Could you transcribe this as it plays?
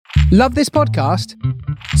Love this podcast?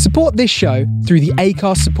 Support this show through the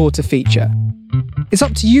Acast supporter feature. It's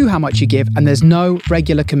up to you how much you give, and there's no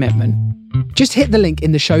regular commitment. Just hit the link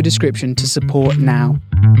in the show description to support now.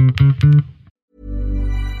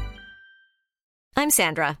 I'm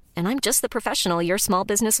Sandra, and I'm just the professional your small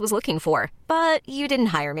business was looking for. But you didn't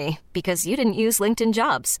hire me because you didn't use LinkedIn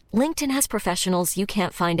Jobs. LinkedIn has professionals you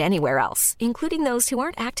can't find anywhere else, including those who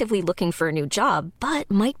aren't actively looking for a new job, but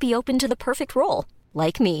might be open to the perfect role,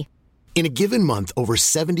 like me. In a given month, over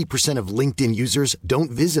 70% of LinkedIn users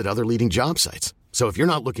don't visit other leading job sites. So if you're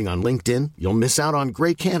not looking on LinkedIn, you'll miss out on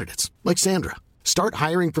great candidates like Sandra. Start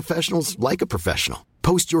hiring professionals like a professional.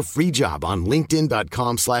 Post your free job on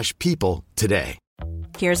linkedin.com/people today.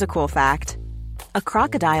 Here's a cool fact. A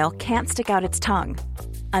crocodile can't stick out its tongue.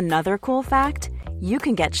 Another cool fact, you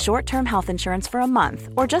can get short-term health insurance for a month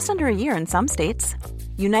or just under a year in some states.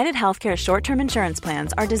 United Healthcare short-term insurance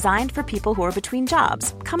plans are designed for people who are between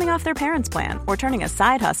jobs, coming off their parents' plan, or turning a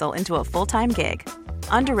side hustle into a full-time gig.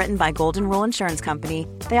 Underwritten by Golden Rule Insurance Company,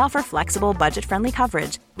 they offer flexible, budget-friendly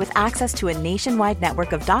coverage with access to a nationwide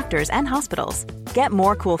network of doctors and hospitals. Get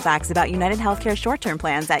more cool facts about United Healthcare short-term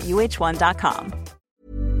plans at uh1.com.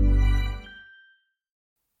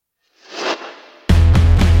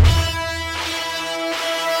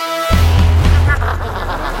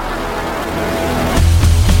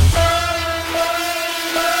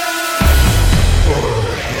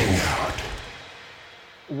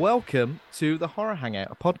 Welcome to the Horror Hangout,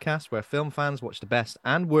 a podcast where film fans watch the best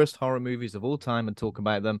and worst horror movies of all time and talk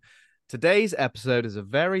about them. Today's episode is a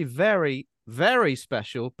very, very, very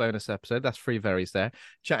special bonus episode. That's 3 verys there.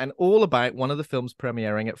 Chatting all about one of the films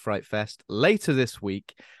premiering at FrightFest later this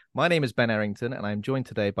week. My name is Ben Errington, and I'm joined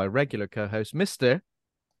today by regular co-host Mr.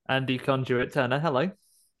 Andy Conduit Turner. Hello.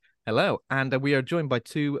 Hello, and we are joined by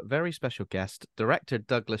 2 very special guests, director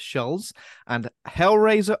Douglas Schulze and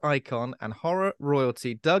Hellraiser icon and horror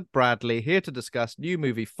royalty Doug Bradley, here to discuss new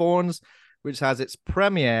movie Thorns, which has its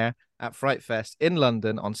premiere at FrightFest in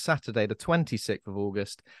London on Saturday, the 26th of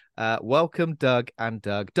August. Welcome, Doug and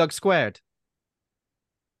Doug. Doug squared.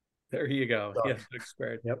 There you go. Doug. Yeah, Doug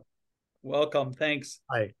squared. Yep. Welcome. Thanks.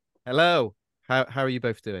 Hi. Hello. How are you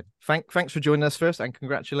both doing? Thanks for joining us first, and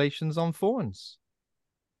congratulations on Thorns.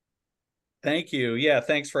 Thank you. Yeah,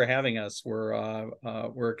 thanks for having us.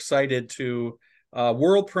 We're excited to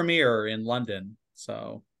world premiere in London.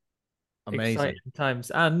 So amazing. Exciting times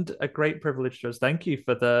and a great privilege to us. Thank you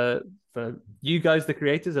for you guys, the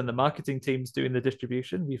creators, and the marketing teams doing the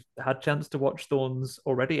distribution. We've had a chance to watch Thorns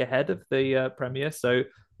already ahead of the premiere, so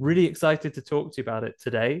really excited to talk to you about it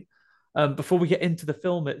today. Before we get into the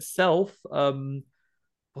film itself, we'll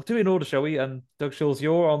do it in order, shall we? Doug Schulze,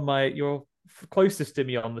 you're closest to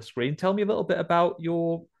me on the screen. Tell me a little bit about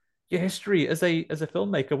your history as a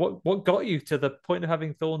filmmaker. What got you to the point of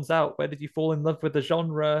having Thorns out? Where did you fall in love with the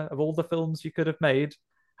genre of all the films you could have made?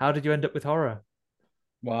 How did you end up with horror?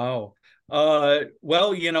 wow.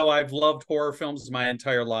 Well, I've loved horror films my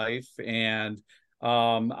entire life, and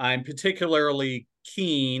I'm particularly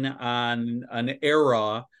keen on an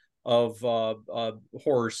era of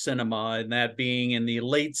horror cinema, and that being in the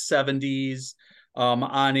late 70s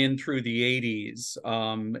on in through the 80s.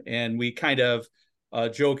 And we kind of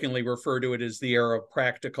jokingly refer to it as the era of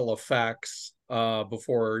practical effects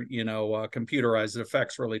before, computerized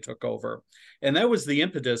effects really took over. And that was the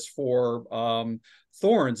impetus for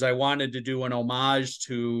Thorns. I wanted to do an homage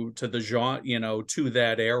to the genre, to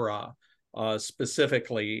that era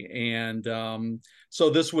specifically. And so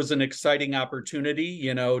this was an exciting opportunity,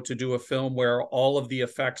 to do a film where all of the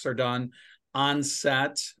effects are done on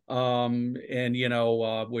set, and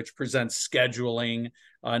which presents scheduling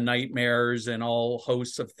nightmares and all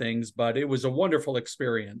hosts of things, but it was a wonderful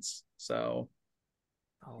experience. So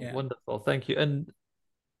yeah. Wonderful, thank you. And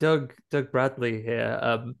Doug Bradley here,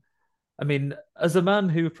 I mean, as a man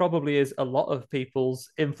who probably is a lot of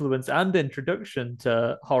people's influence and introduction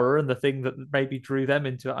to horror and the thing that maybe drew them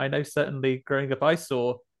into it, I know certainly growing up I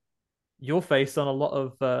saw your face on a lot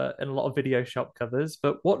of video shop covers,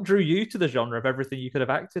 but what drew you to the genre of everything you could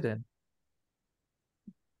have acted in?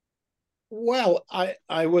 Well,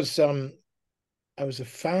 I was a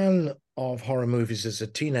fan of horror movies as a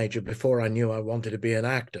teenager before I knew I wanted to be an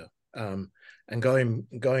actor. And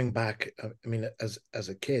going back, I mean, as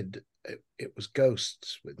a kid, it was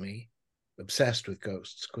ghosts with me. Obsessed with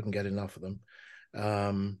ghosts, couldn't get enough of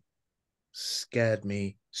them. Scared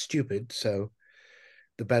me stupid, so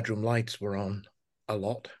the bedroom lights were on a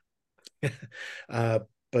lot,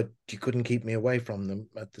 but you couldn't keep me away from them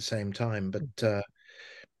at the same time. But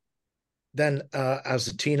then as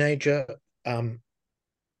a teenager, I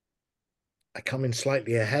come in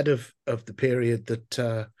slightly ahead of the period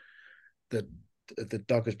that that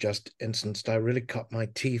Doug has just instanced, I really cut my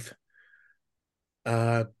teeth.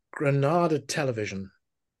 Granada Television,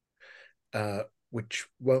 which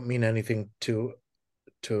won't mean anything to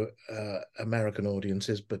American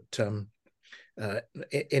audiences, but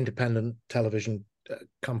independent television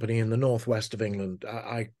company in the northwest of England.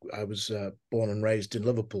 I was born and raised in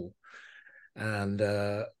Liverpool, and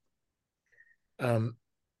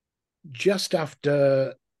just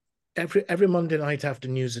after every Monday night after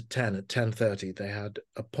news at 10:30, they had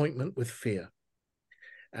Appointment with Fear,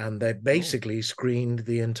 and they basically screened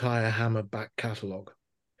the entire Hammer back catalogue.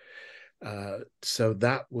 So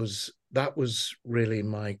that was really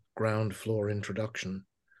my ground floor introduction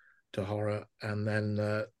to horror, and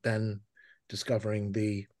then discovering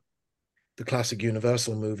the classic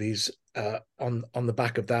Universal movies on the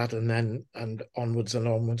back of that, and onwards and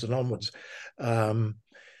onwards and onwards.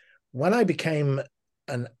 When I became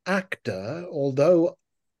an actor,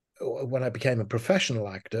 when I became a professional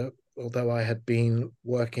actor, although I had been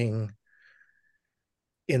working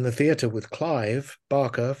in the theatre with Clive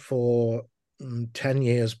Barker for 10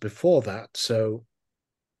 years before that, so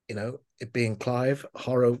it being Clive,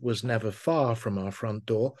 horror was never far from our front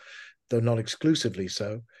door, though not exclusively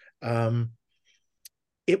so.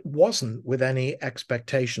 It wasn't with any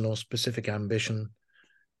expectation or specific ambition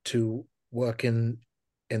to work in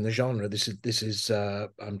the genre. This is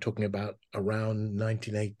I'm talking about around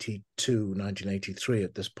 1982, 1983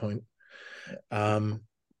 at this point.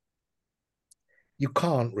 You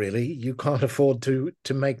can't afford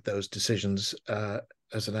to make those decisions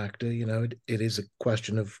as an actor. It is a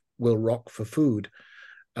question of will rock for food.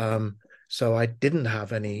 So I didn't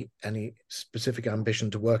have any specific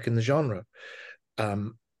ambition to work in the genre.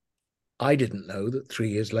 I didn't know that 3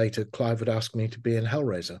 years later Clive would ask me to be in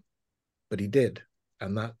Hellraiser, but he did,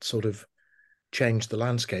 and that sort of changed the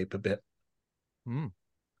landscape a bit.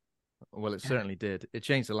 Well, it certainly did. It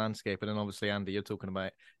changed the landscape, and then obviously, Andy, you're talking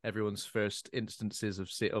about everyone's first instances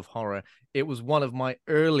of horror. It was one of my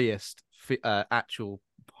earliest actual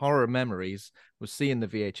horror memories was seeing the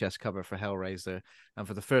VHS cover for Hellraiser, and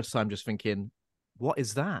for the first time, just thinking, "What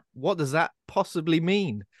is that? What does that possibly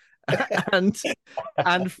mean?" and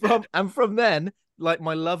from then, like,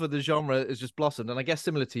 my love of the genre has just blossomed. And I guess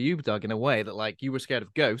similar to you, Doug, in a way that, like, you were scared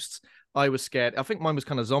of ghosts, I was scared. I think mine was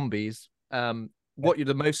kind of zombies. What you're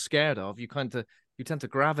the most scared of, you tend to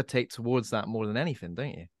gravitate towards that more than anything,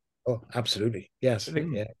 don't you? Oh, absolutely. Yes. I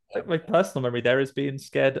think, yeah. I think my personal memory there is being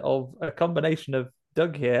scared of a combination of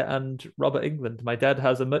Doug here and Robert England. My dad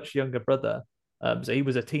has a much younger brother. So he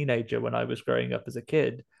was a teenager when I was growing up as a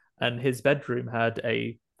kid, and his bedroom had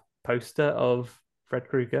a poster of Fred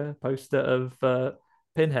Krueger, poster of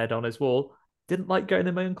Pinhead on his wall. Didn't like going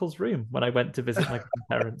in my uncle's room when I went to visit my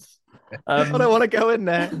grandparents. I don't want to go in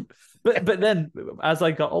there. But then, as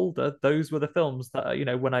I got older, those were the films that,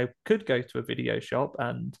 when I could go to a video shop,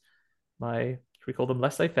 and my, should we call them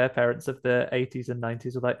laissez-faire parents of the 80s and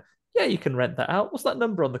 90s were like, yeah, you can rent that out. What's that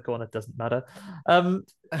number on the corner? Doesn't matter.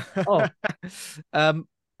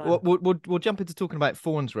 We'll jump into talking about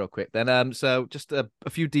Thorns real quick then. So just a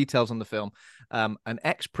few details on the film. An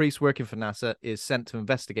ex-priest working for NASA is sent to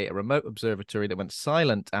investigate a remote observatory that went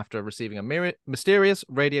silent after receiving a mysterious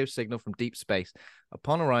radio signal from deep space.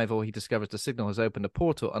 Upon arrival, he discovers the signal has opened a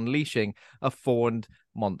portal, unleashing a thorned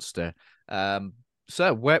monster.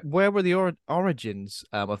 So where were the origins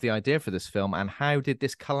of the idea for this film, and how did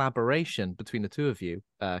this collaboration between the two of you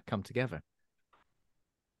come together?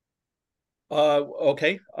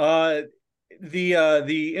 Okay.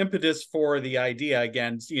 The impetus for the idea,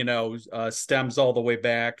 again, stems all the way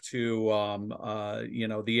back to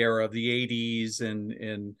the era of the 80s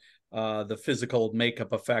and the physical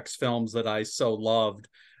makeup effects films that I so loved.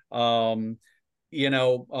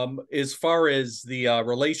 As far as the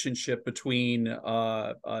relationship between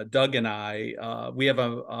Doug and I, we have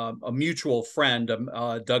a mutual friend,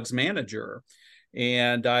 Doug's manager.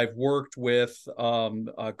 And I've worked with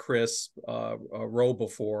Chris Rowe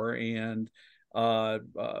before, and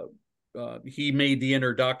he made the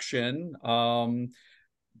introduction.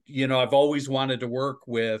 I've always wanted to work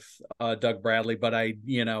with Doug Bradley, but I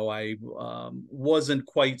wasn't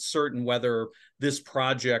quite certain whether this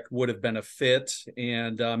project would have been a fit.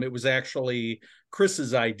 And it was actually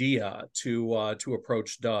Chris's idea to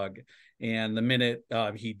approach Doug. And the minute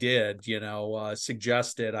he did,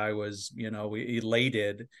 suggested, I was,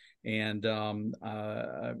 elated and,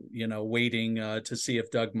 waiting to see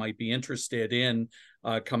if Doug might be interested in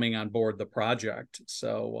coming on board the project.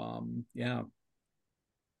 So, yeah.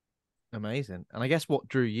 Amazing. And I guess what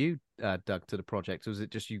drew you, Doug, to the project? Was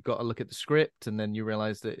it just you got to look at the script and then you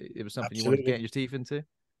realized that it was something you wanted to get your teeth into?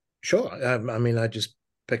 Sure. I just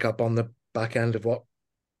pick up on the back end of what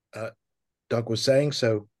Doug was saying.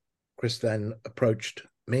 So Chris then approached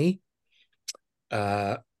me,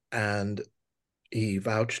 and he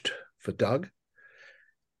vouched for Doug.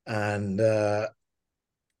 And I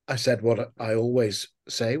said what I always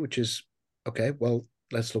say, which is, okay, well,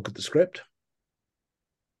 let's look at the script.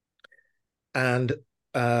 And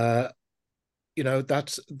that's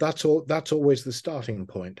always the starting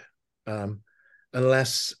point.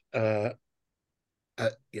 Unless as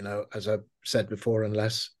I've said before,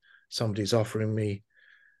 unless somebody's offering me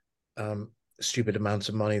stupid amounts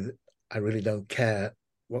of money, that I really don't care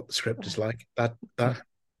what the script is like. That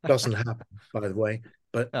doesn't happen, by the way.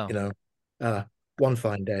 But one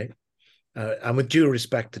fine day, and with due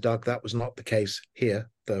respect to Doug, that was not the case here,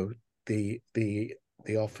 though the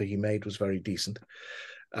offer he made was very decent.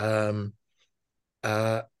 So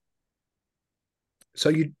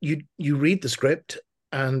you read the script,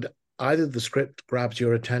 and either the script grabs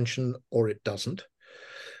your attention or it doesn't,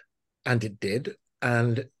 and it did,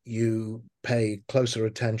 and you pay closer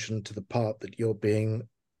attention to the part that you're being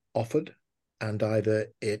offered, and either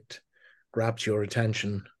it grabs your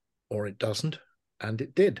attention or it doesn't, and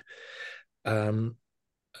it did.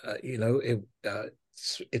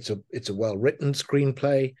 It's a well-written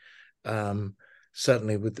screenplay.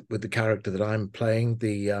 Certainly with the character that I'm playing,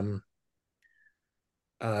 you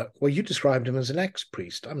described him as an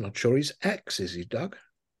ex-priest. I'm not sure he's ex, is he, Doug?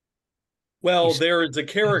 Well, there is a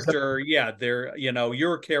character,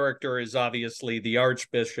 your character is obviously the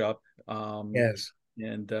Archbishop. Yes.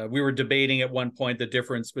 And we were debating at one point the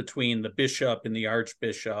difference between the bishop and the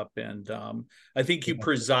Archbishop. And I think you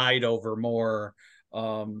preside over more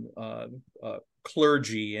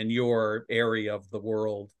clergy in your area of the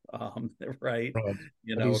world, right?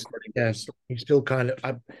 According to he's still kind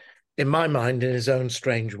of, in my mind, in his own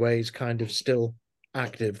strange ways, kind of still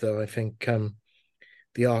active, though I think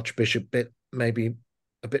the Archbishop bit maybe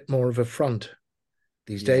a bit more of a front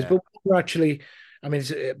these days. But we're actually,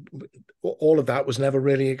 all of that was never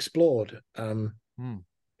really explored,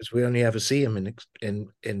 because we only ever see him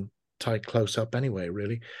in tight close up anyway,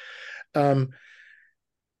 really.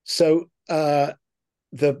 So the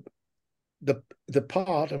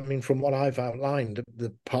part, from what I've outlined,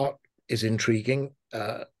 the part is intriguing.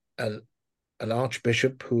 An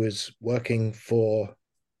archbishop who is working for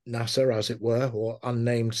NASA, as it were, or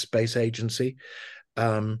unnamed space agency,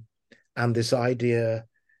 and this idea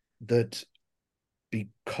that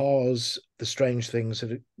because the strange things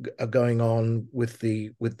that are going on with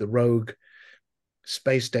the rogue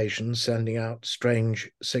space station sending out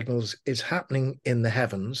strange signals is happening in the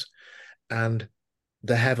heavens, and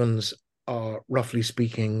the heavens are, roughly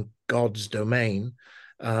speaking, God's domain,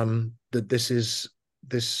 that this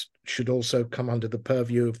should also come under the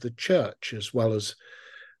purview of the church, as well as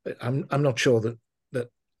I'm not sure that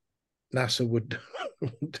NASA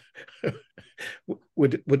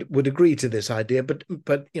would agree to this idea, but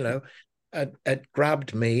it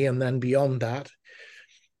grabbed me, and then beyond that,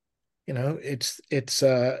 it's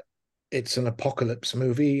an apocalypse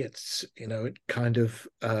movie. It's it kind of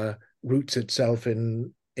roots itself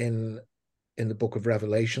in the book of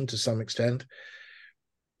Revelation to some extent.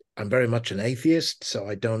 I'm very much an atheist, so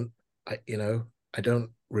I don't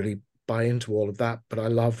really buy into all of that, but I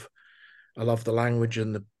love the language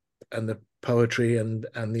and the poetry and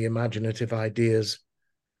the imaginative ideas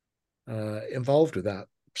involved with that.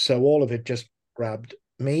 So all of it just grabbed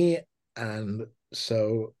me, and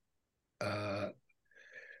so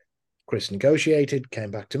Chris negotiated,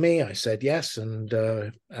 came back to me. I said yes, and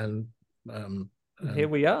here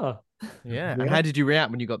we are. Yeah. And how did you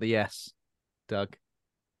react when you got the yes, Doug?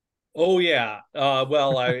 Oh yeah.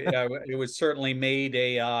 Well, it was certainly made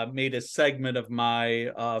a segment of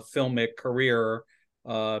my filmic career,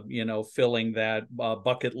 filling that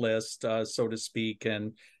bucket list, so to speak.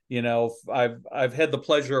 And I've had the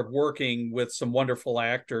pleasure of working with some wonderful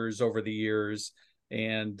actors over the years,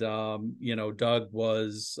 and Doug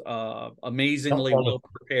was amazingly well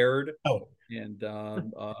prepared, and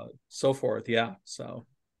so forth. Yeah. So.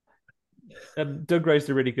 Doug raised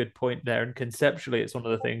a really good point there, and conceptually it's one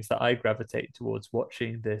of the things that I gravitate towards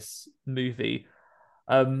watching this movie.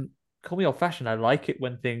 Call me old-fashioned, I like it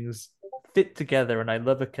when things fit together, and I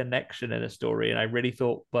love a connection in a story, and I really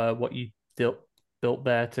thought what you built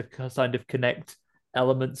there to kind of connect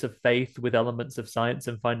elements of faith with elements of science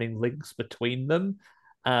and finding links between them,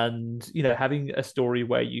 and having a story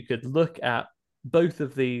where you could look at both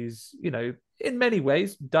of these, in many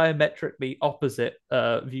ways, diametrically opposite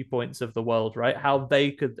viewpoints of the world, right? How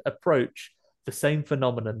they could approach the same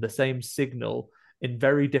phenomenon, the same signal in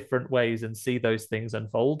very different ways and see those things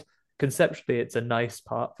unfold. Conceptually, it's a nice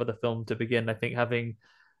part for the film to begin. I think having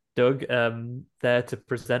Doug there to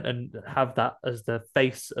present and have that as the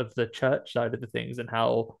face of the church side of the things, and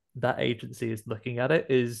how that agency is looking at it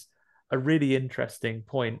is a really interesting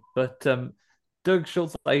point. But Doug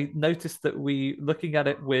Schulze, I noticed that we looking at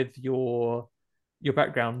it with your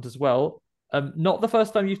background as well. Not the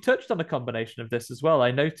first time you've touched on a combination of this as well.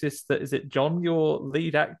 I noticed that, is it John, your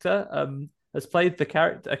lead actor, has played a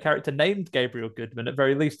character named Gabriel Goodman, at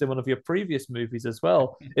very least in one of your previous movies as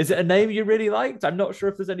well. Is it a name you really liked? I'm not sure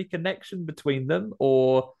if there's any connection between them,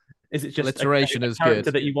 or is it just alliteration is character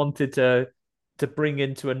good that you wanted to bring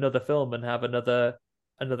into another film and have another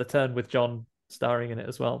turn with John starring in it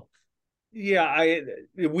as well? Yeah,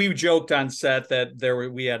 we joked on set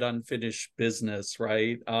that we had unfinished business,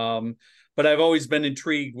 right? But I've always been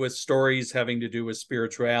intrigued with stories having to do with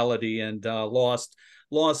spirituality and lost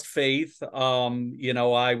faith.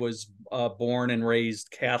 I was born and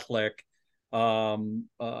raised Catholic, and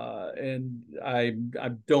I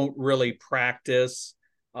don't really practice.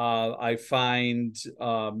 I find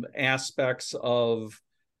aspects of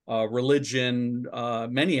religion,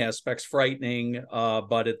 many aspects frightening,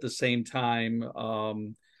 but at the same time,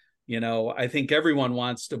 I think everyone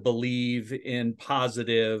wants to believe in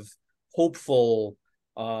positive, hopeful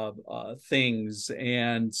things.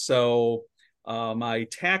 And so I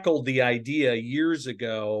tackled the idea years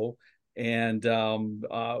ago, and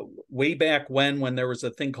way back when there was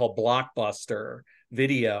a thing called Blockbuster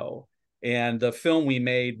Video. And the film we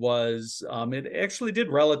made was, it actually did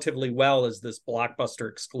relatively well as this Blockbuster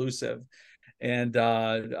exclusive. And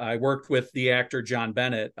I worked with the actor John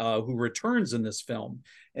Bennett, who returns in this film.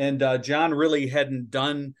 And John really he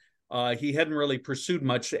hadn't really pursued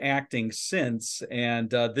much acting since.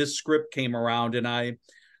 And this script came around, and I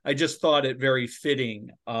just thought it very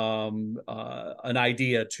fitting, an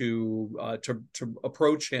idea to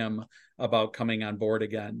approach him about coming on board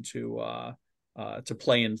again to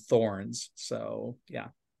play in Thorns. So yeah,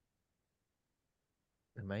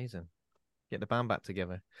 amazing. Get the band back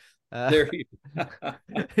together. There you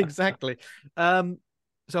exactly. So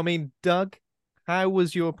I mean, Doug, how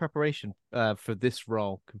was your preparation for this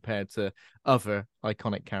role compared to other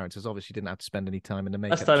iconic characters? Obviously, you didn't have to spend any time in the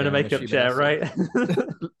makeup chair. Less time in a makeup chair, right?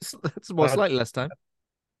 It's more slightly less time.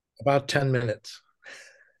 About 10 minutes.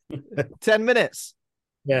 10 minutes.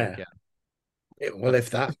 Yeah. Well, if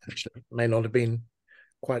that, actually, it may not have been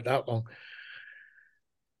quite that long.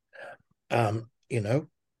 The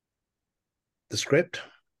script.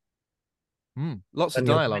 Lots of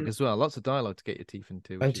dialogue as well. Lots of dialogue to get your teeth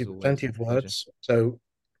into. Plenty of words. So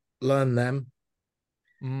learn them.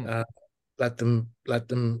 Let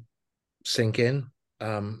them sink in.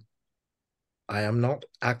 I am not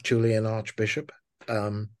actually an archbishop.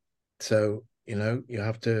 So, you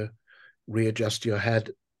have to readjust your head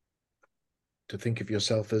to think of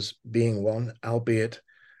yourself as being one, albeit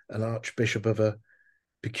an archbishop of a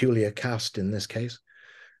peculiar caste in this case.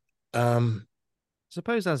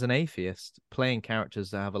 Suppose as an atheist, playing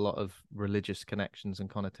characters that have a lot of religious connections and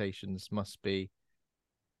connotations must be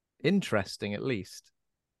interesting, at least.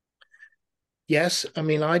 Yes, I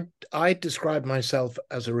mean, I describe myself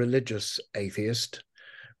as a religious atheist,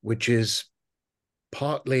 which is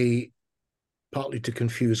partly to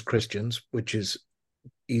confuse Christians, which is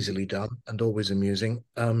easily done and always amusing,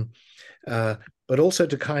 but also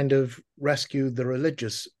to kind of rescue the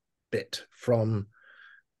religious bit from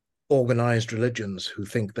organized religions who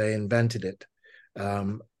think they invented it,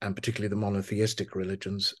 and particularly the monotheistic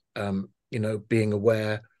religions, being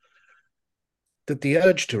aware that the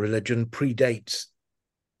urge to religion predates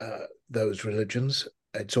those religions.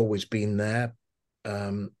 It's always been there.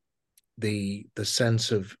 The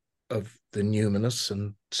sense of the numinous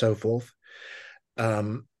and so forth.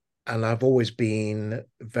 And I've always been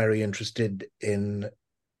very interested in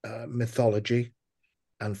mythology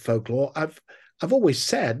and folklore. I've always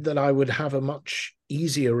said that I would have a much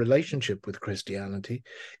easier relationship with Christianity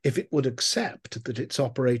if it would accept that it's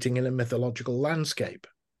operating in a mythological landscape.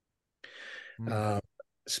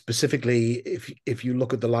 Specifically, if you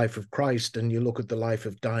look at the life of Christ and you look at the life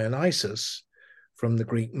of Dionysus from the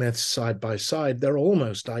Greek myths side by side, they're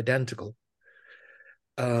almost identical.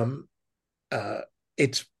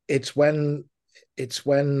 It's when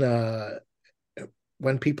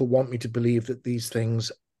people want me to believe that these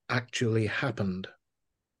things actually happened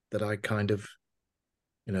that I kind of,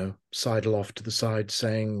 sidle off to the side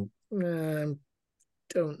saying, don't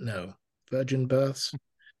know. Virgin births?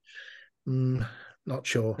 Not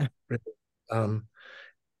sure. And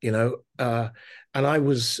I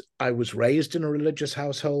was raised in a religious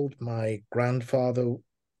household. My grandfather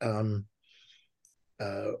was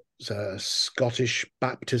a Scottish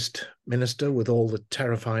Baptist minister with all the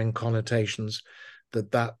terrifying connotations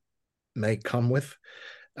that may come with,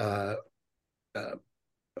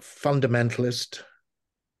 fundamentalist,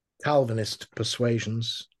 Calvinist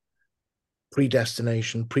persuasions,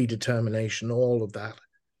 predestination, predetermination, all of that.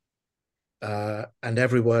 And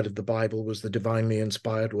every word of the Bible was the divinely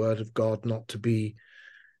inspired word of God, not to be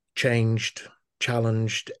changed,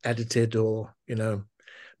 challenged, edited, or,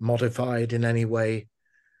 modified in any way,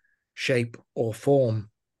 shape, or form.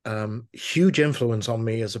 Huge influence on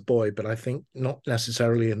me as a boy, but I think not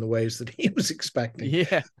necessarily in the ways that he was expecting.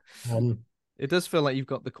 Yeah. It does feel like you've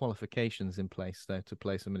got the qualifications in place, though, to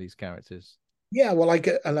play some of these characters. Yeah, well,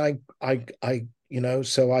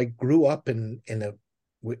 so I grew up in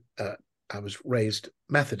I was raised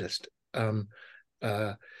Methodist.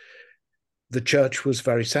 The church was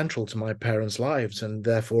very central to my parents' lives, and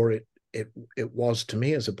therefore it was to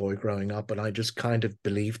me as a boy growing up, and I just kind of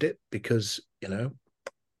believed it because it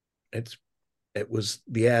was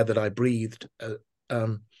the air that I breathed.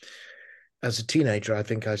 As a teenager, I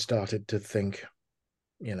think I started to think,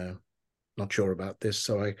 not sure about this,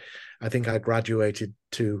 so I think I graduated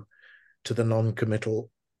to the non-committal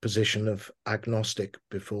position of agnostic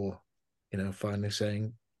before, finally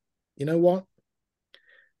saying, you know what,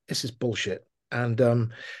 this is bullshit. And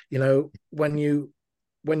when you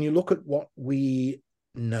look at what we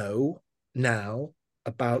know now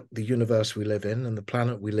about the universe we live in and the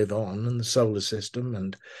planet we live on and the solar system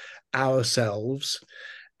and ourselves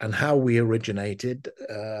and how we originated,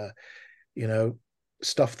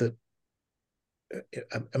 stuff that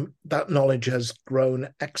that knowledge has grown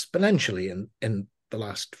exponentially in the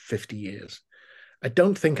last 50 years. I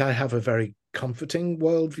don't think I have a very comforting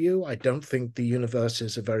worldview. I don't think the universe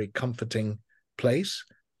is a very comforting place.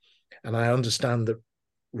 And I understand that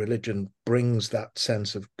religion brings that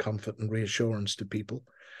sense of comfort and reassurance to people.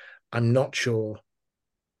 I'm not sure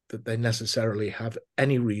that they necessarily have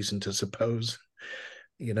any reason to suppose,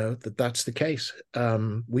 that that's the case.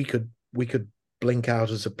 We could blink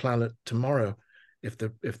out as a planet tomorrow if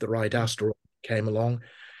the right asteroid came along.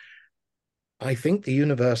 I think the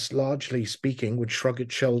universe, largely speaking, would shrug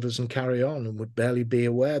its shoulders and carry on, and would barely be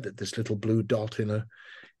aware that this little blue dot in an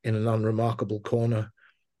unremarkable corner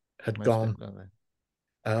had gone.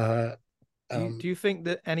 Do you think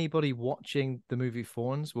that anybody watching the movie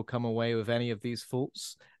Thorns will come away with any of these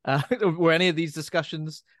thoughts? Were any of these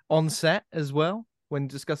discussions on set as well when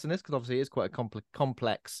discussing this? Because obviously it's quite a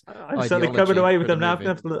complex. I'm certainly coming away with them now. I'm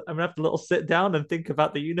gonna have to little sit down and think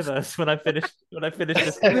about the universe when I finish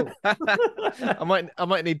this film. I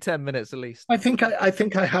might need 10 minutes at least. I think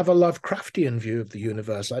I have a Lovecraftian view of the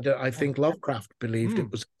universe. I think Lovecraft believed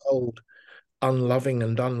it was a cold, unloving,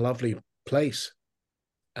 and unlovely place.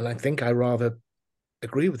 And I think I rather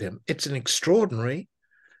agree with him. It's an extraordinary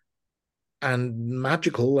and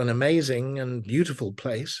magical and amazing and beautiful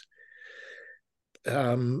place.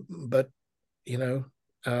 But,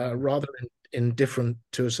 rather indifferent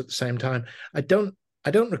to us at the same time. I don't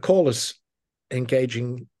recall us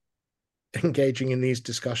engaging in these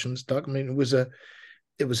discussions, Doug. I mean, it was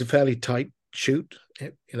a fairly tight shoot,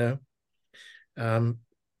 it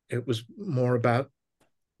was more about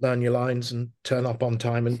learn your lines and turn up on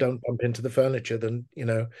time and don't bump into the furniture than,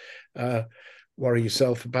 worry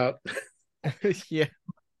yourself about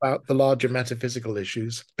about the larger metaphysical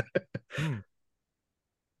issues.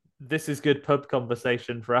 This is good pub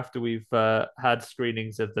conversation for after we've had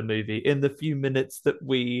screenings of the movie. In the few minutes that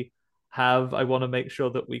we have, I want to make sure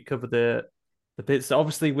that we cover the bits. So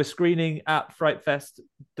obviously, we're screening at FrightFest.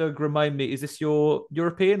 Doug, remind me, is this your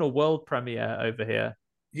European or world premiere over here?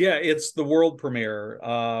 Yeah, it's the world premiere.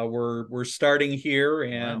 We're starting here,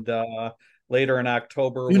 and later in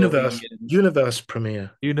October, universe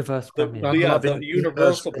premiere. Universe premiere. Yeah, the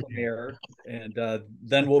universal premiere, and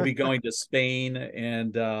then we'll be going to Spain,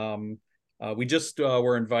 and we just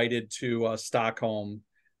were invited to Stockholm,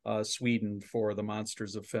 Sweden, for the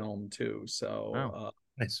Monsters of Film too. So.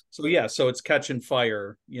 Nice. So yeah, so it's catching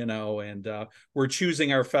fire, and we're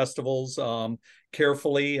choosing our festivals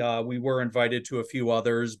carefully. We were invited to a few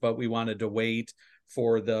others, but we wanted to wait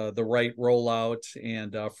for the right rollout.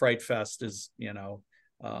 And FrightFest is,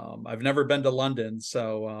 I've never been to London,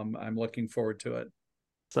 so I'm looking forward to it.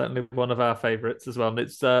 Certainly one of our favorites as well. And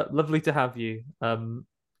it's lovely to have you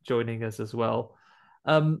joining us as well.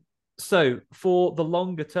 So for the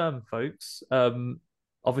longer term folks,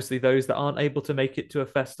 obviously, those that aren't able to make it to a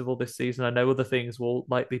festival this season, I know other things will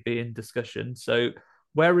likely be in discussion. So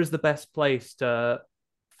where is the best place to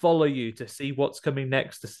follow you, to see what's coming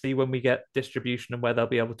next, to see when we get distribution and where they'll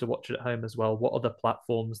be able to watch it at home as well? What other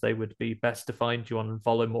platforms they would be best to find you on and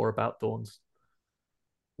follow more about Thorns?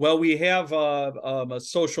 Well, we have a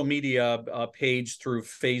social media page through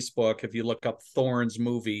Facebook. If you look up Thorns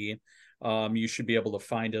movie, you should be able to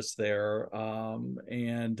find us there.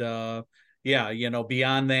 Yeah,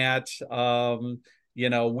 beyond that,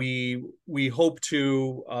 we hope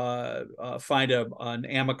to find an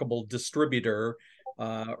amicable distributor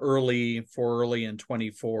early in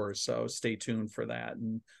 24. So stay tuned for that,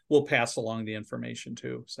 and we'll pass along the information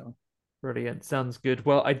too. So. Brilliant. Sounds good.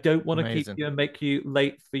 Well, I don't want to keep Amazing. you and make you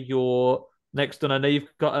late for your next one. I know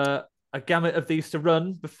you've got a gamut of these to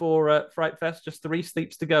run before FrightFest. Just 3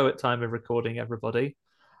 sleeps to go at time of recording, everybody.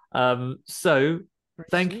 So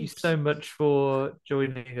thank you so much for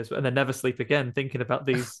joining us. And then never sleep again, thinking about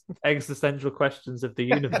these existential questions of the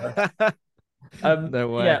universe. No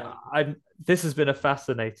way. Yeah, this has been a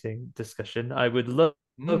fascinating discussion. I would love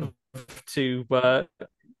to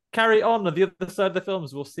carry on the other side of the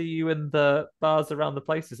films. We'll see you in the bars around the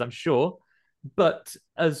places, I'm sure. But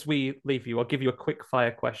as we leave you, I'll give you a quick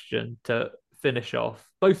fire question to finish off.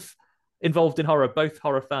 Both involved in horror, both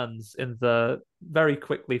horror fans, very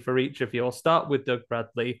quickly for each of you. I'll start with Doug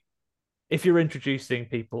Bradley. If you're introducing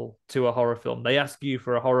people to a horror film, they ask you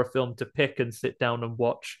for a horror film to pick and sit down and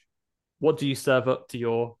watch. What do you serve up to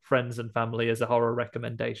your friends and family as a horror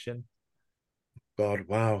recommendation? God,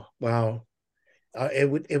 wow.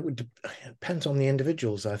 It depends on the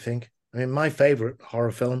individuals, I think. I mean, my favorite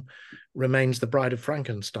horror film remains The Bride of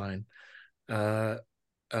Frankenstein. Some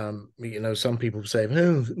people say,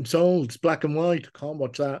 "Oh, it's old, it's black and white, can't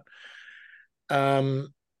watch that."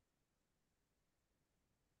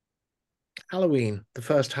 Halloween, the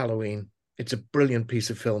first Halloween, it's a brilliant piece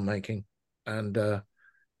of filmmaking and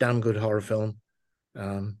damn good horror film.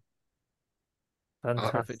 Fantastic.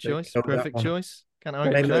 Perfect choice. Can't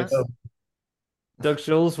argue with that. Doug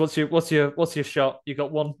Schulze, what's your shot? You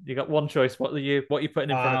got one choice. What are you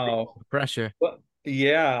putting in front of people? Pressure. Well,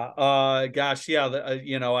 yeah. I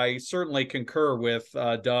certainly concur with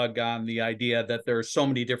Doug on the idea that there are so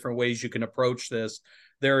many different ways you can approach this.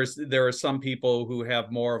 There are some people who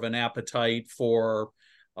have more of an appetite for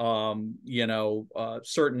certain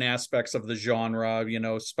aspects of the genre,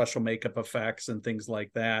 special makeup effects and things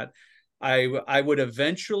like that. I would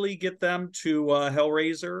eventually get them to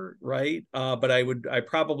Hellraiser, right? But I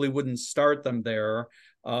probably wouldn't start them there.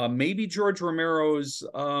 Maybe George Romero's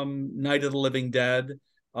Night of the Living Dead.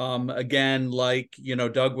 Again, like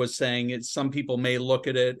Doug was saying, some people may look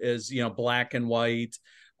at it as black and white,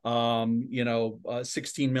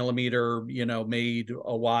 16 millimeter, made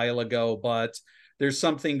a while ago, but there's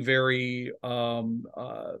something very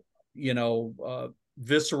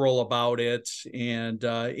visceral about it, and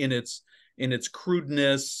in its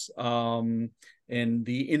crudeness and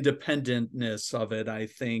the independentness of it. I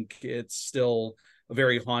think it's still a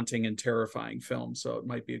very haunting and terrifying film, so it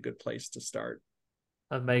might be a good place to start.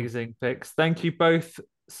 Amazing picks. Thank you both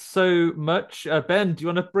so much. Ben, do you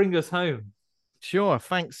want to bring us home? Sure.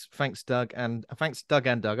 Thanks, Doug, and thanks, Doug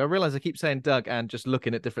and Doug. I realize I keep saying Doug and just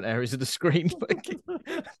looking at different areas of the screen, but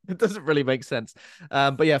it doesn't really make sense.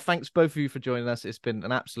 But yeah, thanks both of you for joining us. It's been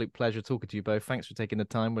an absolute pleasure talking to you both. Thanks for taking the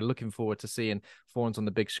time. We're looking forward to seeing Thorns on the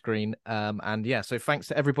big screen. And yeah, so thanks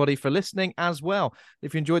to everybody for listening as well.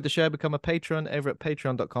 If you enjoyed the show, become a patron over at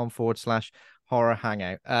patreon.com/horror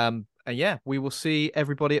hangout. And yeah, we will see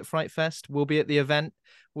everybody at FrightFest. We'll be at the event.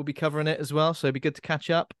 We'll be covering it as well, so it'd be good to catch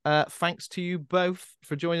up. Thanks to you both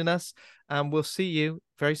for joining us, and we'll see you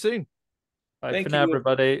very soon. Bye for now,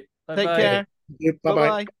 everybody. Take care.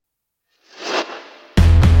 Bye-bye.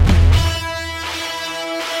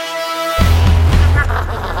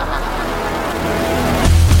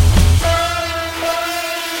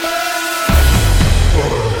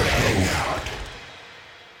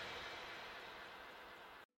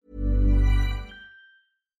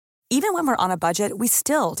 Even when we're on a budget, we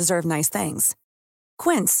still deserve nice things.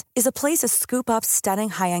 Quince is a place to scoop up stunning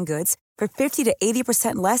high-end goods for 50 to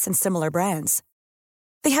 80% less than similar brands.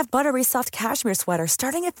 They have buttery soft cashmere sweaters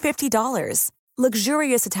starting at $50,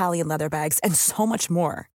 luxurious Italian leather bags, and so much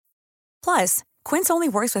more. Plus, Quince only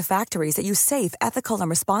works with factories that use safe, ethical, and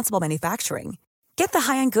responsible manufacturing. Get the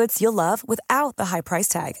high-end goods you'll love without the high price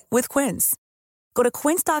tag with Quince. Go to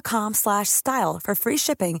quince.com/style for free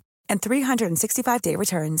shipping and 365-day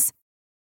returns.